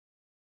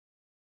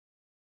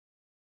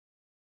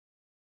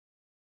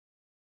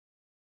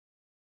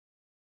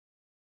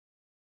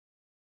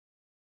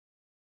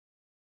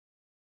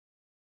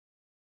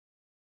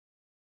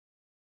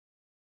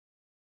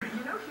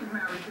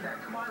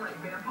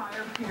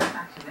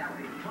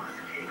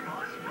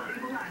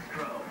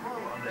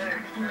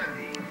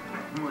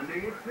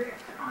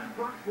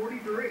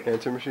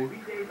Answer machine.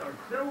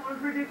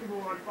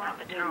 At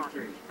the tone,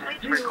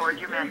 please record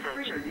your message.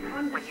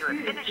 When you have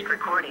finished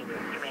recording,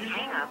 you may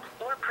hang up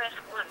or press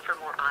 1 for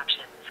more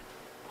options.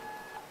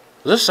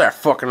 This is that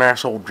fucking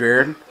asshole,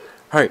 Jared.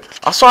 Hey,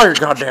 I saw your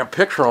goddamn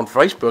picture on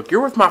Facebook.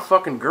 You're with my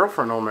fucking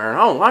girlfriend on there, and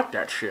I don't like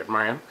that shit,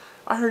 man.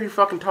 I hear you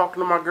fucking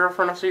talking to my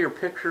girlfriend. I see your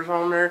pictures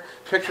on there.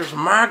 Pictures of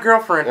my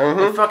girlfriend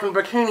in fucking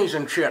bikinis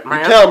and shit,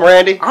 man. You tell him,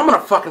 Randy. I'm gonna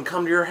fucking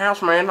come to your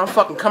house, man. I'm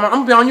fucking coming.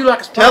 I'm gonna be on you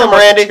like a Tell him,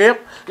 Randy.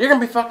 Chip. You're gonna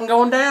be fucking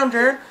going down,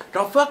 Jared.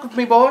 Don't fuck with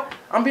me, boy.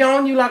 I'm be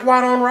on you like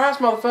white on rice,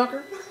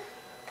 motherfucker.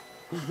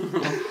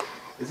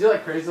 Is he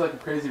like a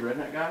crazy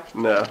redneck guy?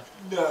 No.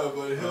 No,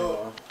 but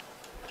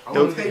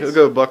He'll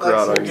go buck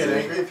out on you.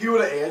 If he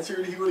would have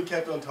answered, he would have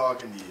kept on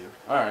talking to you.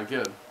 Alright,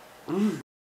 good.